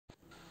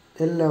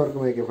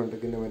എല്ലാവർക്കും ഐക്യ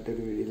ഫണ്ടക്കിൻ്റെ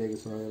മറ്റൊരു വീഡിയോയിലേക്ക്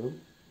സ്വാഗതം.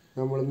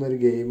 നമ്മളിന്നൊരു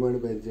ഗെയിമാണ്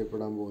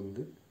പരിചയപ്പെടാൻ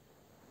പോകുന്നത്.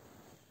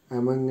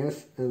 അമംഗ്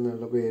അസ്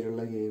എന്നുള്ള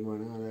പേരുള്ള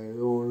ഗെയിമാണ്.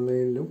 അതായത്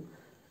ഓൺലൈനിലും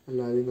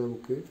അല്ലാതെ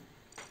നമുക്ക്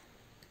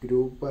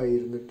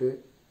ഗ്രൂപ്പായിരുന്നിട്ട്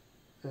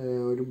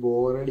ഒരു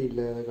ബോറടി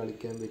ഇല്ലാതെ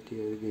കളിക്കാൻ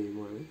പറ്റിയ ഒരു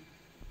ഗെയിമാണ്.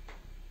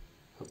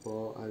 അപ്പോൾ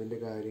അതിൻ്റെ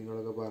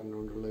കാര്യങ്ങളൊക്കെ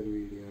പറഞ്ഞുകൊണ്ടുള്ള ഒരു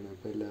വീഡിയോ ആണ്.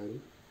 അപ്പോൾ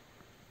എല്ലാവരും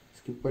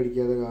സ്കിപ്പ്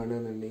അടിക്കാതെ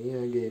കാണുകയെന്നുണ്ടെങ്കിൽ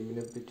ആ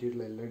ഗെയിമിനെ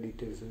പറ്റിയിട്ടുള്ള എല്ലാ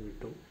ഡീറ്റെയിൽസും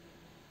കിട്ടും.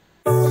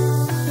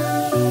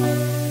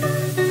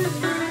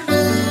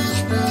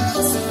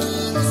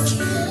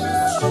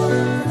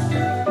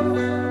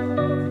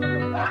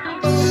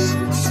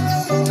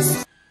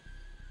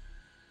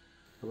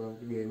 അപ്പോൾ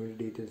നമുക്ക് ഗെയിമിൻ്റെ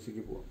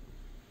ഡീറ്റെയിൽസിലേക്ക് പോവാം.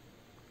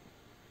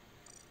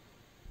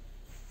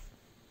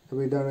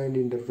 അപ്പോൾ ഇതാണ്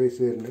അതിൻ്റെ ഇൻ്റർഫേസ്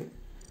വരുന്നത്.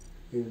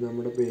 ഇത്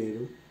നമ്മുടെ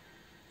പേരും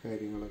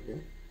കാര്യങ്ങളൊക്കെ.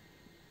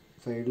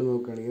 സൈഡിൽ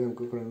നോക്കുകയാണെങ്കിൽ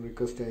നമുക്ക് ഫ്രണ്ട്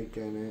റിക്വസ്റ്റ്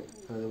അയക്കാൻ,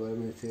 അതുപോലെ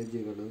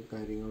മെസ്സേജുകൾ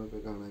കാര്യങ്ങളൊക്കെ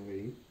കാണാൻ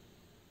കഴിയും.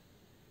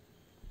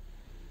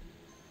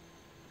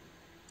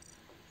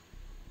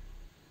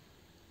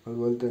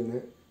 അതുപോലെ തന്നെ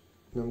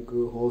നമുക്ക്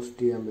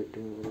ഹോസ്റ്റ് ചെയ്യാൻ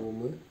പറ്റും, റൂം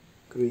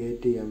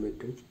ക്രിയേറ്റ് ചെയ്യാൻ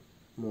പറ്റും.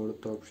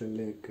 മുകളിലത്തെ ഓപ്ഷനിൽ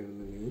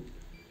നിൽക്കുകയാണെന്നുണ്ടെങ്കിൽ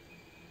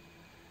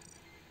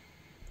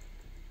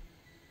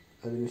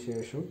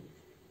അതിനുശേഷം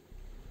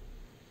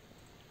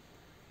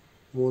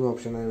 3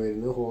 ഓപ്ഷനാണ്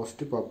വരുന്നത്: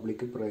 ഹോസ്റ്റ്,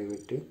 പബ്ലിക്,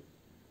 പ്രൈവറ്റ്.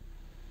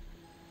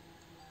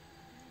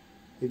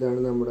 ഇതാണ്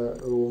നമ്മുടെ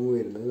റൂം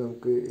വരുന്നത്.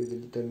 നമുക്ക്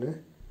ഇതിൽ തന്നെ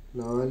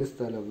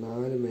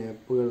 4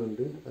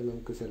 മാപ്പുകളുണ്ട്. അത്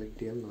നമുക്ക് സെലക്ട്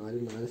ചെയ്യാം.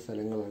 4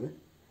 സ്ഥലങ്ങളാണ്.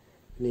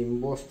 പിന്നെ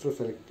ഇമ്പോസ്റ്റർ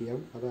സെലക്ട് ചെയ്യാം.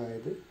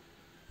 അതായത്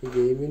ഈ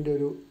ഗെയിമിൻ്റെ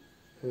ഒരു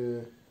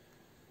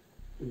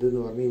ഇതെന്ന്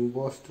പറഞ്ഞാൽ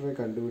ഇമ്പോസ്റ്ററെ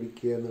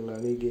കണ്ടുപിടിക്കുക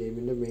എന്നുള്ളതാണ് ഈ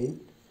ഗെയിമിൻ്റെ മെയിൻ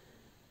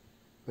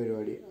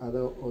പരിപാടി. അത്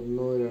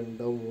 1,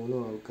 2, 3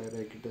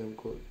 ആൾക്കാരാക്കിയിട്ട്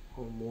നമുക്ക്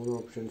 3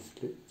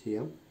 ഓപ്ഷൻസിൽ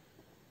ചെയ്യാം.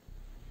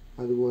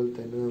 അതുപോലെ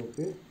തന്നെ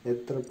നമുക്ക്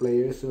എത്ര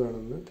പ്ലെയേഴ്സ്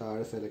വേണമെന്ന്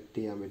താഴെ സെലക്ട്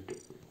ചെയ്യാൻ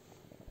പറ്റും.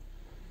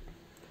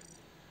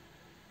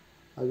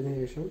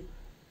 അതിനുശേഷം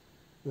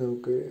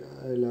നമുക്ക്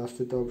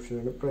ലാസ്റ്റത്തെ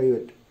ഓപ്ഷനാണ്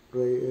പ്രൈവറ്റ്.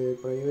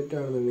 പ്രൈവറ്റ്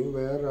ആണെന്നുണ്ടെങ്കിൽ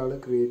വേറൊരാൾ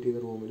ക്രിയേറ്റ് ചെയ്ത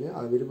റൂമിൽ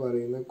അവർ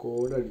പറയുന്ന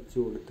കോഡ് അടിച്ചു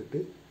കൊടുത്തിട്ട്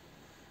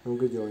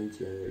നമുക്ക് ജോയിൻ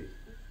ചെയ്യാൻ കഴിയും.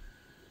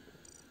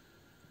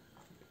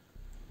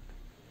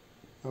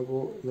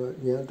 അപ്പോൾ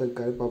ഞാൻ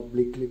തൽക്കാലം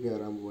പബ്ലിക്കിൽ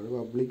കയറാൻ പോവാണ്.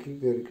 പബ്ലിക്കിൽ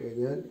കയറി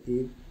കഴിഞ്ഞാൽ ഈ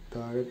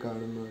താഴെ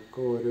കാണുന്നതൊക്കെ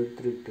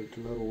ഓരോരുത്തർ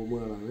ഇട്ടിട്ടുള്ള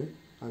റൂമുകളാണ്.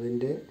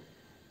 അതിൻ്റെ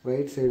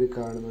റൈറ്റ് സൈഡിൽ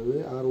കാണുന്നത്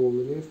ആ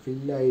റൂമിൽ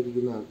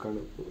ഫില്ലായിരിക്കുന്ന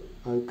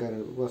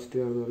ആൾക്കാരാണ്. ഫസ്റ്റ്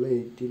കാണുന്നുള്ള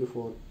 40ൽ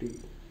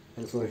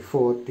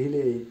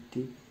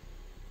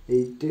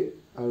 88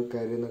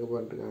 ആൾക്കാർ എന്നൊക്കെ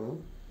പറഞ്ഞിട്ട് കാണാം.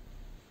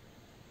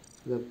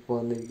 ഇതിപ്പോൾ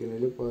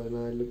വന്നിരിക്കുന്നതിൽ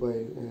 15ൽ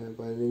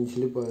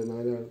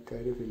 14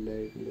 ആൾക്കാർ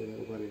ഫില്ലായിട്ടുണ്ട്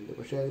എന്നൊക്കെ പറയുന്നുണ്ട്.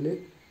 പക്ഷേ അതിൽ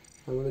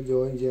നമ്മൾ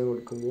ജോയിൻ ചെയ്യാൻ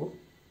കൊടുക്കുമ്പോൾ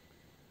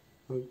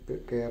നമുക്ക്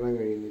കയറാൻ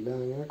കഴിയുന്നില്ല.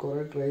 അങ്ങനെ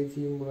കുറേ ട്രൈ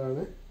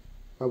ചെയ്യുമ്പോഴാണ്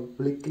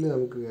പബ്ലിക്കിൽ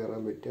നമുക്ക്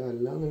കയറാൻ പറ്റുക.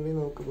 അല്ലാന്നുണ്ടെങ്കിൽ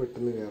നമുക്ക്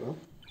പെട്ടെന്ന് കയറാം.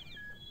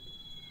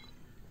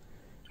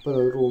 ഇപ്പോൾ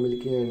അത്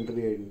റൂമിലേക്ക് ഞാൻ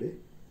എൻട്രി ആയിട്ടുണ്ട്.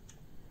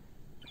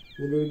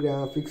 ഇതിൻ്റെ ഒരു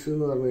ഗ്രാഫിക്സ്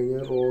എന്ന് പറഞ്ഞു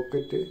കഴിഞ്ഞാൽ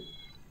റോക്കറ്റ്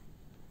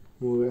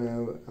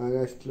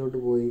ആകാശത്തിലോട്ട്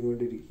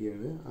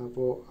പോയിക്കൊണ്ടിരിക്കുകയാണ്.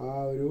 അപ്പോൾ ആ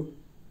ഒരു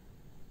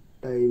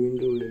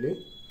ടൈമിൻ്റെ ഉള്ളിൽ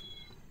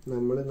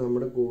നമ്മൾ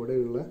നമ്മുടെ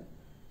കൂടെയുള്ള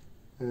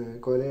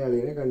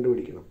കൊലയാളിനെ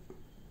കണ്ടുപിടിക്കണം.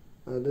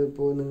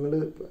 അതിപ്പോൾ നിങ്ങൾ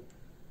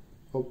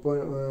ഒപ്പം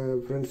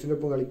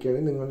ഫ്രണ്ട്സിനൊപ്പം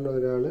കളിക്കുകയാണെങ്കിൽ നിങ്ങളുടെ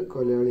ഒരാൾ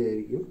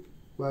കൊലയാളിയായിരിക്കും.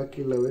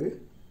 ബാക്കിയുള്ളവർ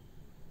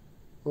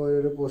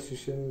ഓരോരോ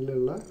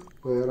പൊസിഷനിലുള്ള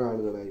വേറെ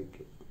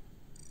ആളുകളായിരിക്കും.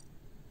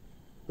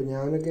 അപ്പോൾ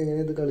ഞാനൊക്കെ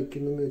എങ്ങനെ ഇത്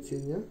കളിക്കുന്നതെന്ന് വെച്ച്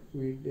കഴിഞ്ഞാൽ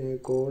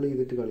കോൾ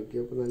ചെയ്തിട്ട് കളിക്കുക.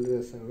 അപ്പോൾ നല്ല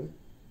രസമാണ്.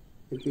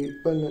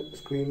 ഇപ്പം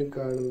സ്ക്രീനിൽ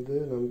കാണുന്നത്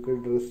നമുക്ക്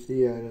ഡ്രസ്സ്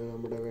ചെയ്യാൻ,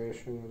 നമ്മുടെ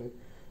വേഷങ്ങൾ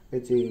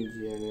ചേഞ്ച്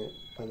ചെയ്യാൻ,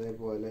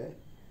 അതേപോലെ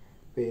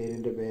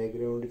പേരിൻ്റെ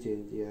ബാക്ക്ഗ്രൗണ്ട്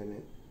ചേഞ്ച് ചെയ്യാൻ,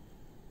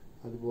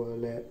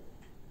 അതുപോലെ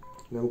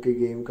നമുക്ക്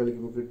ഗെയിം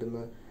കളിക്കുമ്പോൾ കിട്ടുന്ന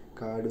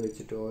കാർഡ്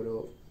വെച്ചിട്ട് ഓരോ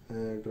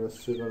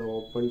ഡ്രസ്സുകൾ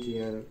ഓപ്പൺ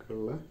ചെയ്യാനൊക്കെ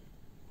ഉള്ള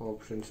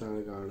ഓപ്ഷൻസാണ്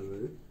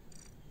കാണുന്നത്.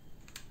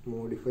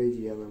 മോഡിഫൈ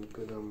ചെയ്യാം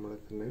നമുക്ക് നമ്മളെ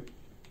തന്നെ.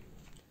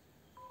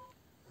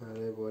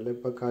 അതേപോലെ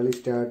ഇപ്പോൾ കളി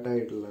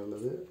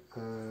സ്റ്റാർട്ടായിട്ടുള്ളത്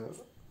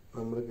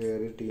നമ്മൾ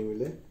കയറിയ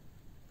ടീമിൽ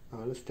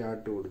ആൾ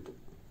സ്റ്റാർട്ട് കൊടുത്തു.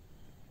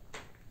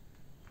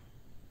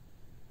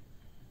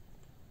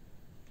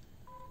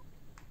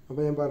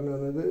 അപ്പോൾ ഞാൻ പറഞ്ഞു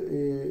വന്നത്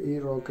ഈ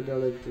റോക്കറ്റ്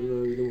ആൾ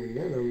എത്തുന്നതിന്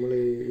മുന്നേ നമ്മൾ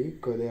ഈ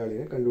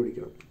കൊലയാളിനെ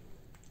കണ്ടുപിടിക്കണം.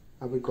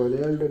 അപ്പോൾ ഈ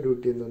കൊലയാളിയുടെ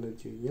ഡ്യൂട്ടി എന്താണെന്ന്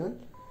വെച്ച് കഴിഞ്ഞാൽ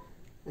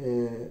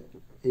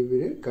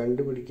ഇവർ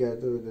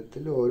കണ്ടുപിടിക്കാത്ത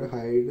വിധത്തിൽ ഓരോ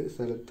ഹൈഡ്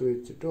സ്ഥലത്ത്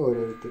വെച്ചിട്ട്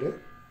ഓരോരുത്തരെ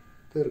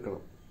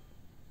തീർക്കണം.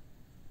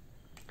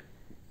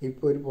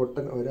 ഇപ്പോൾ ഒരു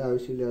പൊട്ടൻ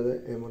ഒരാവശ്യമില്ലാതെ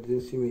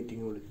എമർജൻസി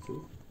മീറ്റിംഗ് വിളിച്ചു.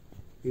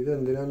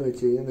 ഇതെന്തിനാന്ന്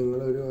വെച്ച് കഴിഞ്ഞാൽ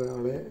നിങ്ങളൊരു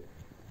ആളെ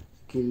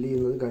കില്ല്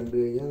ചെയ്യുന്നത് കണ്ടു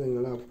കഴിഞ്ഞാൽ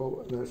നിങ്ങൾ അപ്പോൾ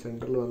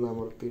സെൻറ്ററിൽ വന്ന്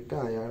അമർത്തിയിട്ട്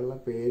അയാളുടെ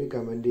പേര്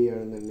കമൻറ്റ്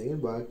ചെയ്യുകയാണെന്നുണ്ടെങ്കിൽ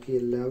ബാക്കി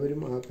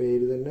എല്ലാവരും ആ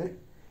പേര് തന്നെ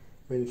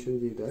മെൻഷൻ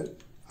ചെയ്താൽ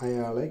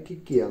അയാളെ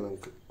കിക്ക് ചെയ്യാം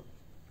നമുക്ക്.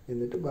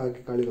 എന്നിട്ട്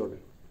ബാക്കി കളി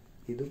തുടരും.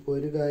 ഇതിപ്പോൾ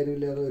ഒരു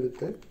കാര്യമില്ലാതെ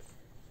ഒരുത്തൻ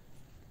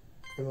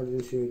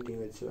എമർജൻസി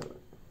മീറ്റിംഗ് വെച്ചതാണ്.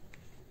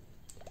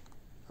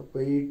 അപ്പോൾ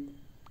ഈ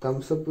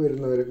തംസപ്പ്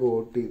വരുന്നവരൊക്കെ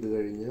വോട്ട് ചെയ്ത്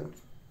കഴിഞ്ഞ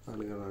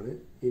ആളുകളാണ്.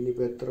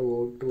 ഇനിയിപ്പോൾ എത്ര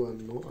വോട്ട്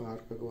വന്നു,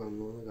 ആർക്കൊക്കെ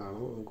വന്നു എന്ന്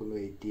കാണാം. നമുക്കൊന്ന്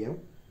വെയിറ്റ് ചെയ്യാം.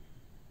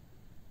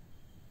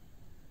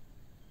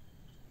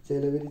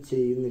 ചിലവർ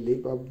ചെയ്യുന്നില്ല. ഈ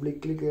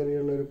പബ്ലിക്കിൽ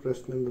കയറിയുള്ള ഒരു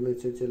പ്രശ്നം എന്തെന്ന്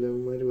വെച്ചാൽ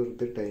ചിലവന്മാർ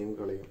വെറുതെ ടൈം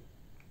കളയും.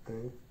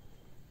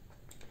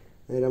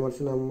 നേരെ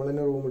മറിച്ച് നമ്മൾ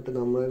തന്നെ റൂമിട്ട്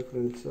നമ്മളെ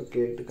ഫ്രണ്ട്സൊക്കെ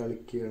ആയിട്ട്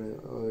കളിക്കുകയാണ്,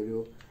 ഒരു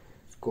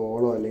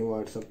കോളോ അല്ലെങ്കിൽ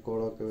വാട്സപ്പ്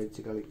കോളോ ഒക്കെ വെച്ച്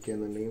കളിക്കുക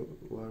എന്നുണ്ടെങ്കിൽ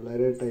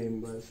വളരെ ടൈം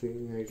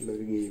പാസിങ്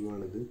ആയിട്ടുള്ളൊരു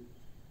ഗെയിമാണിത്.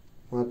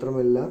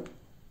 മാത്രമല്ല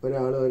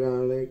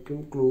ഒരാളേക്കും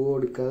ക്ലൂ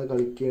കൊടുക്കാതെ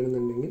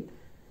കളിക്കുകയാണെന്നുണ്ടെങ്കിൽ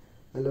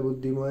നല്ല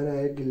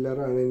ബുദ്ധിമാനായ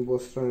കില്ലറാണ്,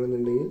 ഇമ്പോസ്റ്റർ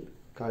ആണെന്നുണ്ടെങ്കിൽ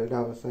കളിയുടെ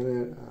അവസാനം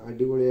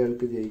അടിപൊളി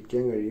ആൾക്ക്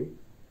ജയിക്കാൻ കഴിയും.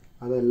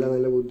 അതല്ല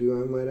നല്ല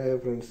ബുദ്ധിമാന്മാരായ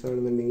ഫ്രണ്ട്സ്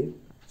ആണെന്നുണ്ടെങ്കിൽ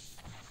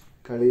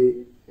കളി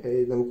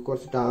നമുക്ക്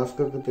കുറച്ച്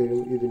ടാസ്കൊക്കെ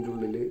തരും ഇതിൻ്റെ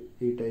ഉള്ളിൽ,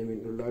 ഈ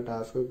ടൈമിൻ്റെ ഉള്ളിൽ. ആ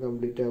ടാസ്കൊക്കെ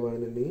കംപ്ലീറ്റ്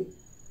ആവുകയാണെന്നുണ്ടെങ്കിൽ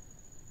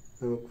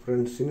നമുക്ക്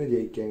ഫ്രണ്ട്സിന്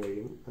ജയിക്കാൻ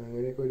കഴിയും.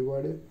 അങ്ങനെയൊക്കെ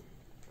ഒരുപാട്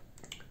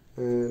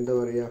എന്താ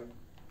പറയുക,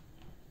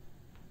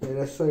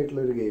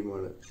 രസമായിട്ടുള്ളൊരു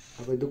ഗെയിമാണ്.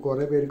 അപ്പോൾ ഇത്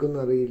കുറേ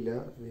പേർക്കൊന്നും അറിയില്ല.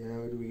 ഞാൻ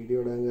ഒരു വീഡിയോ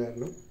ഇടാൻ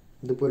കാരണം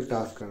ഇതിപ്പോൾ ഒരു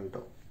ടാസ്ക്കാണ്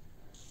കേട്ടോ.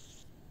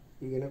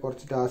 ഇങ്ങനെ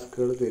കുറച്ച്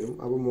ടാസ്കുകൾ തരും.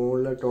 അപ്പോൾ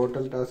മുകളിൽ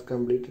ടോട്ടൽ ടാസ്ക്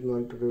കംപ്ലീറ്റ് എന്ന്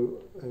പറഞ്ഞിട്ടൊരു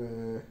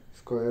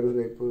സ്ക്വയർ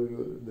ടൈപ്പ് ഒരു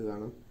ഇത്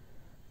കാണാം.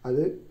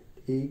 അത്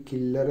ഈ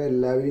കില്ലറെ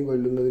എല്ലാവരെയും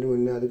കൊല്ലുന്നതിന്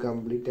മുന്നേ അത്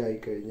കംപ്ലീറ്റ്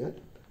ആയിക്കഴിഞ്ഞാൽ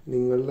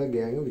നിങ്ങളുടെ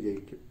ഗ്യാങ്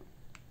വിജയിക്കും,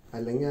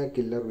 അല്ലെങ്കിൽ ആ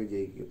കില്ലർ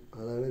വിജയിക്കും.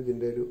 അതാണ്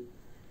ഇതിൻ്റെ ഒരു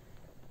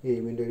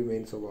ഗെയിമിൻ്റെ ഒരു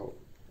മെയിൻ സ്വഭാവം.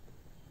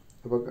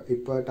 അപ്പോൾ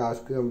ഇപ്പോൾ ആ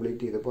ടാസ്ക്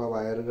കംപ്ലീറ്റ് ചെയ്തപ്പോൾ ആ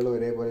വയറുകൾ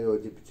ഒരേപോലെ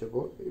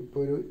യോജിപ്പിച്ചപ്പോൾ ഇപ്പോൾ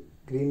ഒരു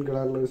ഗ്രീൻ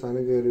കളറിലൊരു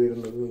സാധനം കയറി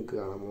വരുന്നത് നിങ്ങൾക്ക്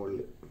കാണാം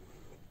മുകളിൽ.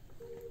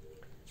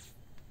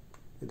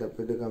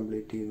 ഇതപ്പോൾ ഇത്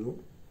കംപ്ലീറ്റ് ചെയ്യുന്നു.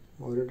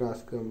 ഓരോ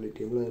ടാസ്ക് കംപ്ലീറ്റ്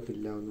ചെയ്യുമ്പോൾ അത്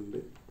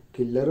ഫില്ലാവുന്നുണ്ട്.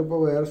 കില്ലർ ഇപ്പോൾ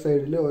വേറെ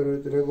സൈഡിൽ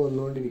ഓരോരുത്തരെ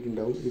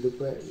കൊന്നുകൊണ്ടിരിക്കുന്നുണ്ടാവും.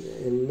 ഇതിപ്പോൾ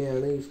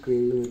എന്നെയാണ് ഈ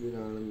സ്ക്രീനിൽ നിങ്ങൾക്ക്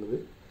കാണുന്നത്.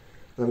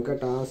 നമുക്ക് ആ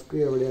ടാസ്ക്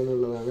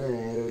എവിടെയാണെന്നുള്ളതാണ്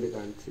ആരോയിൽ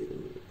കാണിച്ചു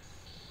തരുന്നത്.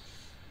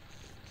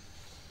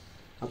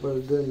 അപ്പോൾ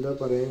ഇത് എന്താ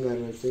പറയാൻ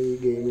കാരണം വെച്ചാൽ ഈ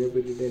ഗെയിമിനെ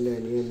പറ്റിയിട്ട് എൻ്റെ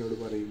അനിയൻ എന്നോട്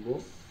പറയുമ്പോൾ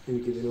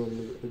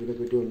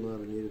ഇതിനെപ്പറ്റി ഒന്നും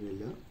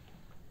അറിഞ്ഞിരുന്നില്ല,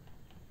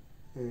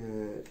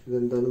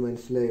 ഇതെന്താണെന്ന്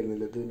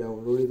മനസ്സിലായിരുന്നില്ല. ഇത്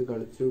ഡൗൺലോഡ് ചെയ്ത്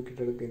കളിച്ച്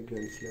നോക്കിയിട്ടൊക്കെ എനിക്ക്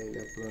മനസ്സിലായില്ല.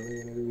 അപ്പോഴാണ്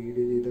ഞാനൊരു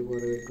വീഡിയോ ചെയ്ത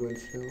കുറേ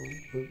പേർക്ക്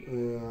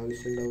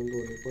ആവശ്യമുണ്ടാവും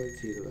തോന്നിയപ്പോൾ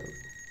ചെയ്തതാണ്.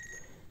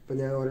 ഇപ്പം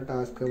ഞാൻ ഓരോ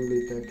ടാസ്ക്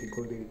കംപ്ലീറ്റ്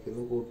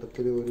ആക്കിക്കൊണ്ടിരിക്കുന്നു.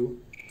 കൂട്ടത്തിൽ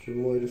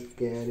ചുമ്മാ ഒരു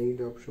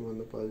സ്കാനിങ്ങിൻ്റെ ഓപ്ഷൻ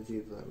വന്നപ്പോൾ അത്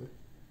ചെയ്തതാണ്.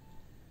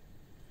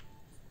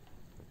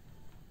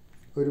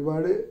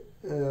 ഒരുപാട്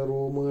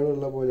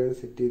റൂമുകളുള്ള പോലെയാണ്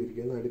സെറ്റ്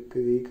ചെയ്തിരിക്കുന്നത്. നടുക്ക്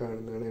ഈ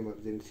കാണുന്നതാണ്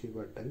എമർജൻസി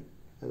ബട്ടൺ.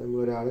 അത് നമ്മൾ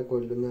ഒരാളെ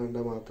കൊല്ലുന്ന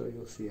കണ്ടാൽ മാത്രം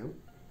യൂസ് ചെയ്യാം.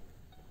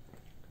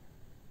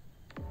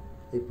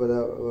 ഇപ്പോൾ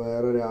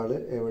വേറൊരാൾ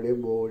എവിടെയോ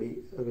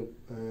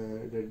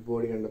ഡെഡ്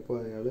ബോഡി കണ്ടപ്പോൾ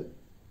അയാൾ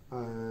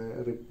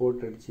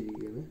റിപ്പോർട്ട്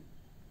അടിച്ചിരിക്കുകയാണ്.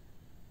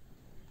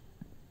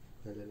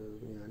 നല്ലത്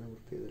ഞാൻ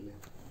അമർത്തിയതല്ലേ.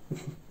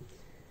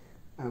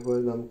 അപ്പോൾ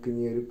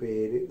നമുക്കിനി ഒരു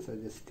പേര്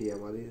സജസ്റ്റ് ചെയ്യാം.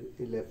 അത്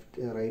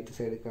റൈറ്റ്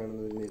സൈഡിൽ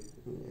കാണുന്നതിന്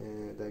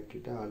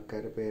ഇതാക്കിയിട്ട്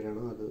ആൾക്കാരുടെ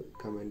പേരാണോ അത്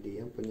കമൻറ്റ്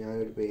ചെയ്യാം. അപ്പോൾ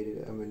ഞാനൊരു പേര്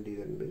കമൻറ്റ്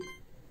ചെയ്തിട്ടുണ്ട്.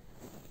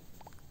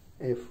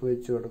 എഫ്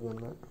വെച്ച്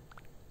തുടങ്ങുന്ന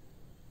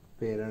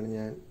പേരാണ്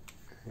ഞാൻ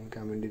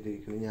കമൻറ്റ്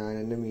ചെയ്തിരിക്കുന്നത്. ഞാൻ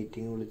തന്നെ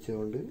മീറ്റിംഗ്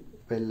വിളിച്ചുകൊണ്ട്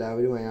ഇപ്പോൾ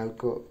എല്ലാവരും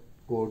അയാൾക്ക്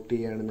വോട്ട്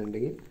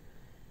ചെയ്യുകയാണെന്നുണ്ടെങ്കിൽ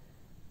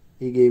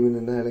ഈ ഗെയിമിൽ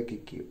നിന്ന് അയാളെ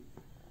കിക്ക് ചെയ്യും.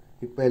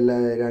 ഇപ്പോൾ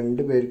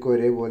രണ്ട് പേർക്കും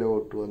ഒരേപോലെ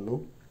വോട്ട് വന്നു.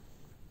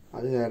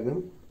 അത് കാരണം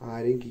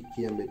ആരെയും കിക്ക്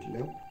ചെയ്യാൻ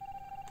പറ്റില്ല.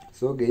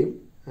 സോ ഗെയിം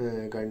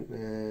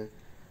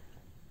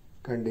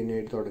കണ്ടിന്യൂ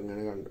ആയിട്ട്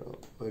തുടങ്ങുകയാണ്. കണ്ടോ,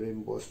 ഒരു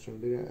ഇമ്പോസ്റ്റർ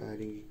ഉണ്ട്,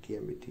 ആരെയും കിക്ക്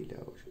ചെയ്യാൻ പറ്റിയില്ല.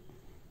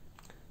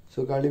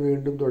 സോ കളി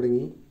വീണ്ടും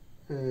തുടങ്ങി.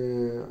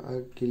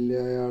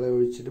 അയാളെ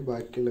ഒഴിച്ചിട്ട്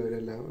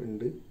ബാക്കിയുള്ളവരെല്ലാം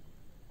ഉണ്ട്.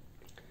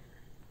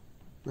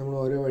 നമ്മൾ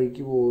ഓരോ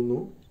വഴിക്ക് പോകുന്നു,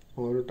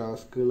 ഓരോ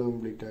ടാസ്കുകൾ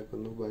കംപ്ലീറ്റ്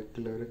ആക്കുന്നു.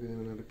 ബാക്കിയുള്ളവരൊക്കെ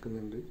ഇങ്ങനെ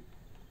നടക്കുന്നുണ്ട്.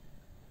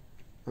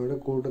 നമ്മുടെ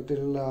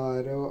കൂട്ടത്തിലുള്ള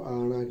ആരോ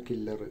ആണ് ആ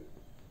കില്ലർ.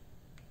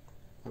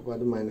 അപ്പോൾ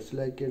അത്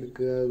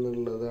മനസ്സിലാക്കിയെടുക്കുക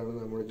എന്നുള്ളതാണ്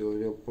നമ്മുടെ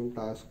ജോലി. ഒപ്പം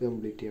ടാസ്ക്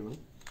കംപ്ലീറ്റ് ചെയ്യണം.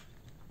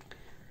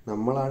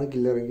 നമ്മളാണ്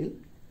കില്ലറെങ്കിൽ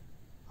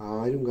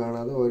ആരും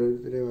കാണാതെ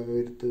ഓരോരുത്തരെ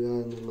വകവരുത്തുക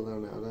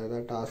എന്നുള്ളതാണ്. അതായത്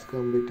ആ ടാസ്ക്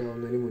കംപ്ലീറ്റ്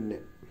ആവുന്നതിന് മുന്നേ.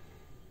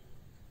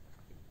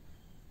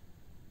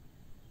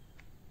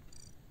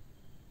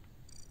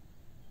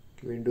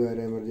 വീണ്ടും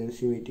ഒരു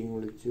എമർജൻസി മീറ്റിംഗ്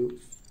വിളിച്ചു.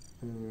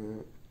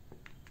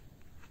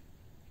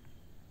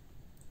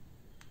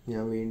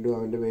 ഞാൻ വീണ്ടും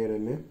അവൻ്റെ പേര്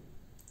തന്നെ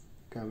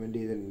കമൻറ്റ്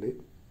ചെയ്തിട്ടുണ്ട്.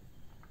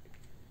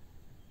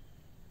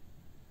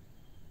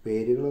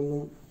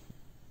 പേരുകളൊന്നും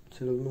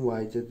ചിലതൊന്നും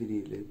വായിച്ചാൽ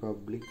തിരിയില്ല.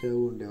 പബ്ലിക്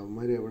ആവുകൊണ്ട്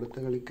അവന്മാർ എവിടുത്തെ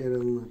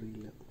കളിക്കാരൊന്നും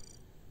അറിയില്ല.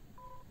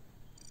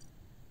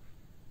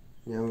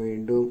 ഞാൻ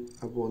വീണ്ടും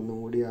അപ്പോൾ ഒന്നും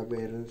കൂടി ആ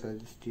പേരിനെ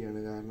സജസ്റ്റ്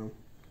ചെയ്യാണ്. കാരണം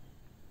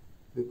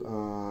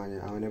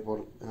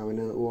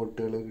അവന്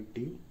വോട്ടുകൾ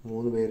കിട്ടി.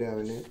 3 പേര്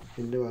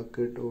എൻ്റെ വാക്ക്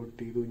കേട്ട് വോട്ട്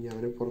ചെയ്തു. ഇനി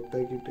അവനെ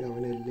പുറത്താക്കിയിട്ട്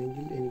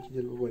അവനല്ലെങ്കിൽ എനിക്ക്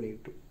ചിലപ്പോൾ പണി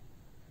കിട്ടും.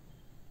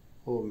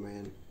 ഓ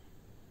മാൻ,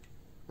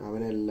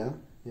 അവനല്ല,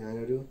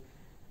 ഞാനൊരു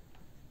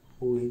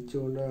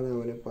ഊഹിച്ചുകൊണ്ടാണ്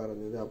അവനെ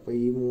പറഞ്ഞത്. അപ്പോൾ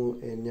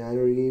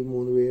ഞാനൊഴികെ ഈ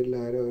 3 പേരിൽ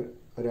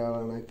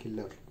ഒരാളാണ് ആ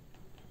കില്ലർ.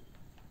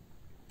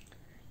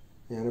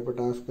 ഞാനിപ്പോൾ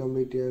ടാസ്ക്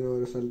കംപ്ലീറ്റ് ചെയ്യാൻ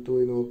ഓരോ സ്ഥലത്ത്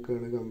പോയി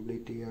നോക്കുകയാണ്,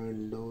 കംപ്ലീറ്റ്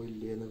ചെയ്യാനുണ്ടോ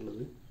ഇല്ല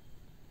എന്നുള്ളത്.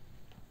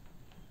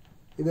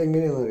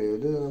 ഇതെങ്ങനെയാണെന്ന് അറിയോ,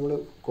 ഇത് നമ്മൾ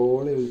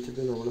കോൾ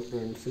വിളിച്ചിട്ട് നമ്മളെ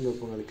ഫ്രണ്ട്സിൻ്റെ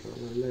ഒപ്പം കളിക്കണം.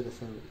 നല്ല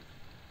രസമാണ്.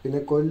 പിന്നെ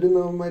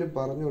കൊല്ലുന്നവന്മാർ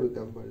പറഞ്ഞു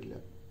കൊടുക്കാൻ പാടില്ല.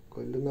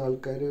 കൊല്ലുന്ന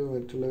ആൾക്കാർ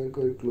മറ്റുള്ളവർക്ക്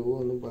ഒരു ക്ലൂ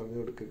ഒന്നും പറഞ്ഞു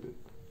കൊടുക്കരുത്.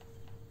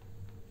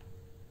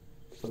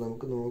 അപ്പോൾ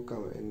നമുക്ക്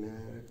നോക്കാം എന്നെ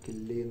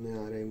കില്ല് ചെയ്യുന്ന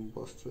ആരെയും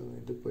ഇമ്പോസ്റ്റർ.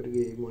 ഇതിപ്പോൾ ഒരു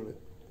ഗെയിമാണ്,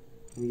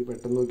 എനിക്ക്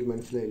പെട്ടെന്ന് നോക്കി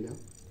മനസ്സിലായില്ല.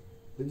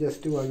 ഇത്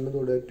ജസ്റ്റ് 1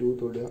 തൊടുക, 2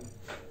 തൊടുക,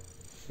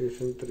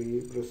 ശേഷം 3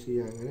 പ്രസ്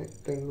ചെയ്യുക, അങ്ങനെ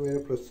 10 വരെ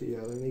പ്രസ്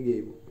ചെയ്യുക. അതാണ് ഈ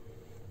ഗെയിം.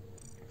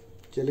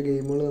 ചില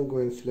ഗെയിമുകൾ നമുക്ക്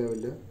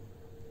മനസ്സിലാവില്ല,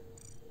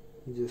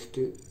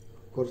 ജസ്റ്റ്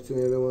കുറച്ച്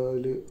നേരം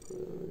അതിൽ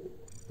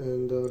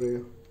എന്താ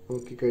പറയുക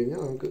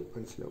നോക്കിക്കഴിഞ്ഞാൽ നമുക്ക്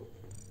മനസ്സിലാവും.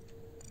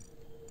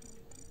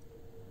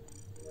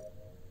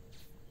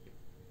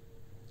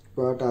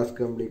 ഇപ്പോൾ ആ ടാസ്ക്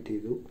കംപ്ലീറ്റ്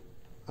ചെയ്തു,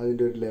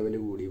 അതിൻ്റെ ഒരു ലെവൽ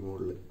കൂടി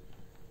മുകളിൽ.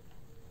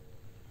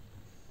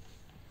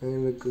 അങ്ങനെ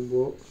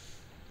നിൽക്കുമ്പോൾ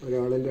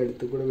ഒരാളെൻ്റെ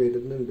അടുത്ത് കൂടെ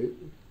വരുന്നുണ്ട്.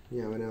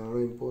 അവനാണോ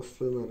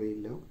ഇമ്പോസ്റ്റർ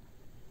എന്നറിയില്ല.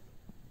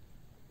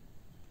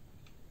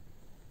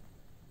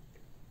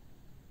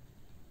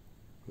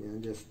 ഞാൻ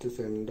ജസ്റ്റ്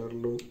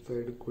സെൻറ്ററിലും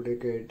സൈഡിൽ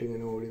കൂടെയൊക്കെ ആയിട്ട്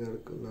ഇങ്ങനെ ഓടി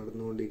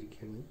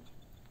നടന്നുകൊണ്ടിരിക്കുകയാണ്.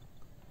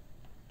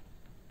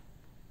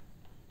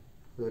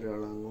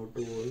 ഒരാൾ അങ്ങോട്ട്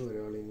പോകുന്നു,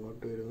 ഒരാൾ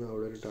ഇങ്ങോട്ട് വരുന്നു.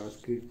 അവിടെ ഒരു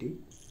ടാസ്ക് കിട്ടി,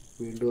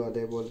 വീണ്ടും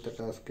അതേപോലത്തെ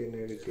ടാസ്ക്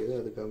തന്നെയാണ് കിട്ടിയത്.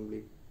 അത്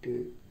കംപ്ലീറ്റ്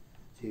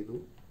ചെയ്തു.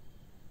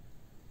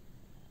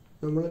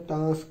 നമ്മൾ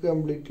ടാസ്ക്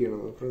കംപ്ലീറ്റ് ചെയ്യണം.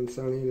 ഫ്രണ്ട്സ്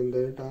ആണെങ്കിൽ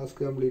എന്തായാലും ടാസ്ക്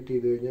കംപ്ലീറ്റ്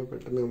ചെയ്ത് കഴിഞ്ഞാൽ,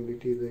 പെട്ടെന്ന്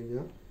കംപ്ലീറ്റ് ചെയ്ത്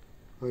കഴിഞ്ഞാൽ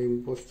ആ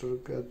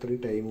ഇമ്പോസ്റ്റർക്ക്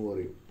അത്രയും ടൈം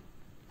കുറയും.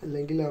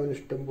 അല്ലെങ്കിൽ അവന്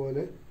ഇഷ്ടം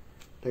പോലെ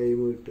ടൈം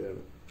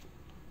കിട്ടുകയാണ്.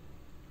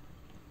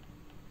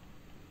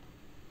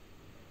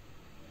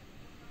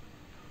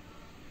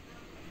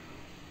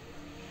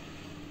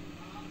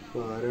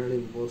 അപ്പോൾ ആരാണ്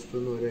ഇമ്പോസ്റ്റർ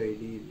എന്ന് ഒരു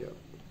ഐഡിയ ഇല്ല.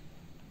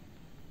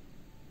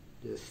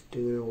 ജസ്റ്റ്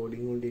ഇങ്ങനെ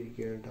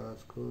ഓടിക്കൊണ്ടിരിക്കുകയാണ്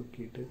ടാസ്ക്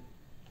നോക്കിയിട്ട്.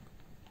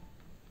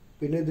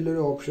 പിന്നെ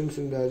ഇതിലൊരു ഓപ്ഷൻസ്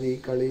ഉണ്ട്, അത് ഈ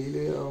കളിയിൽ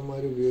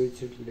അവന്മാർ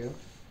ഉപയോഗിച്ചിട്ടില്ല.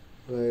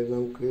 അതായത്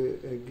നമുക്ക്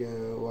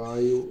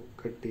വായു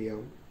കട്ട്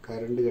ചെയ്യാം,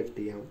 കറണ്ട് കട്ട്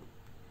ചെയ്യാം,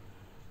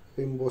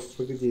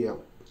 ഇമ്പോസ്റ്റർക്ക് ചെയ്യാം.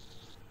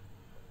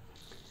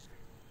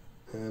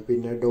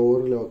 പിന്നെ ഡോർ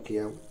ലോക്ക്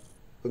ചെയ്യാം.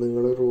 ഇപ്പോൾ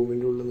നിങ്ങൾ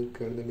റൂമിൻ്റെ ഉള്ളിൽ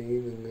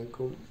നിൽക്കുകയാണെന്നുണ്ടെങ്കിൽ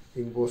നിങ്ങൾക്കും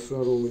ഇമ്പോസ്റ്റർ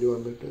ആ റൂമിൽ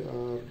വന്നിട്ട് ആ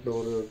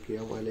ഡോർ ലോക്ക്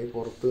ചെയ്യാം, അല്ലെങ്കിൽ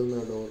പുറത്ത് നിന്ന്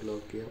ആ ഡോർ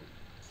ലോക്ക് ചെയ്യാം.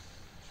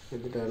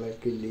 എന്നിട്ട് ആളെ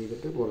കില്ല്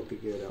ചെയ്തിട്ട്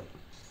പുറത്തേക്ക് വരാം.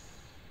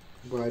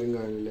 അപ്പോൾ ആരും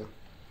കാണില്ല.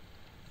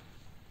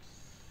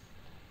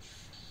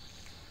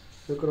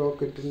 ഇതൊക്കെ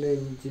റോക്കറ്റിൻ്റെ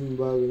എൻജിൻ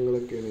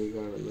ഭാഗങ്ങളൊക്കെയാണ് ഈ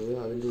കാണുന്നത്.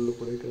 അതിൻ്റെ ഉള്ളിൽ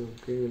കൂടെയൊക്കെ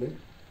നമുക്ക് ഇങ്ങനെ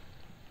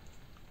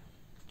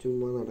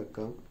ചുമ്മാ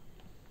നടക്കാം.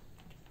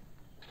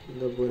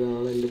 ഇതപ്പോൾ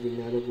ഒരാളെൻ്റെ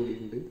പിന്നാലെ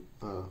കൂടിയുണ്ട്.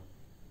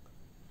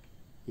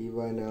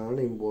 ഇവനാണ്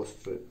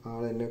ഇമ്പോസ്റ്റർ.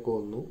 ആളെന്നെ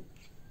കൊന്നു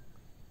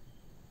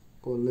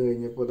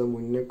കഴിഞ്ഞപ്പോൾ അത്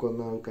മുന്നേ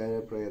കൊന്ന ആൾക്കാരെ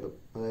പ്രേതം,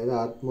 അതായത്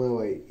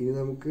ആത്മാവായി. ഇനി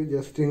നമുക്ക്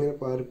ജസ്റ്റ് ഇങ്ങനെ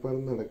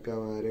പാറിപ്പാറി നടക്കാം.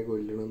 ആരെ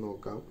കൊല്ലണം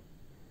നോക്കാം,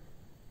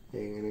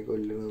 എങ്ങനെ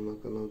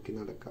കൊല്ലണമെന്നൊക്കെ നോക്കി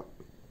നടക്കാം.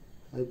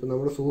 അതിപ്പോൾ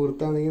നമ്മുടെ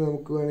സുഹൃത്താണെങ്കിൽ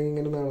നമുക്ക് വേണമെങ്കിൽ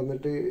ഇങ്ങനെ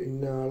നടന്നിട്ട്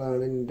ഇന്ന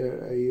ആളാണ് എൻ്റെ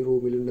ഈ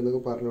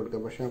റൂമിലുണ്ടെന്നൊക്കെ പറഞ്ഞു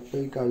കൊടുക്കാം. പക്ഷെ അപ്പോൾ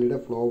ഈ കളിയുടെ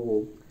ഫ്ലോ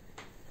പോവും.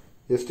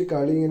 ജസ്റ്റ്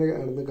കളി ഇങ്ങനെ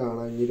നടന്ന്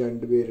കാണാം. ഇനി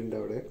 2 പേരുണ്ട്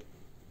അവിടെ.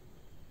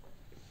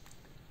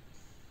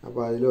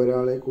 അപ്പോൾ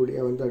അതിലൊരാളെ കൂടി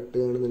അവൻ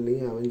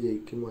തട്ടുകയാണെന്നുണ്ടെങ്കിൽ അവൻ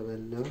ജയിക്കും.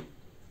 അതല്ല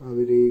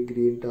അവർ ഈ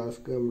ഗ്രീൻ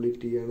ടാസ്ക്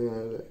കംപ്ലീറ്റ് ചെയ്യാണ്,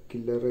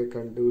 കില്ലറെ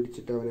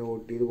കണ്ടുപിടിച്ചിട്ട് അവനെ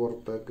വോട്ട് ചെയ്ത്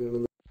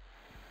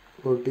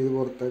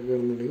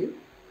പുറത്താക്കുകയാണെന്നുണ്ടെങ്കിൽ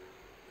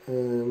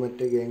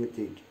മറ്റേ ഗ്യാങ്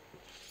ജയിക്കും.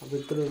 അപ്പോൾ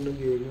ഇത്രയുള്ള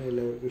ഗെയിം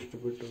എല്ലാവർക്കും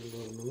ഇഷ്ടപ്പെട്ടു എന്ന്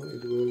തോന്നുന്നു.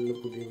 ഇതുപോലുള്ള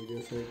പുതിയ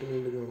വീഡിയോസായിട്ട്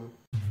വീണ്ടും കാണാം.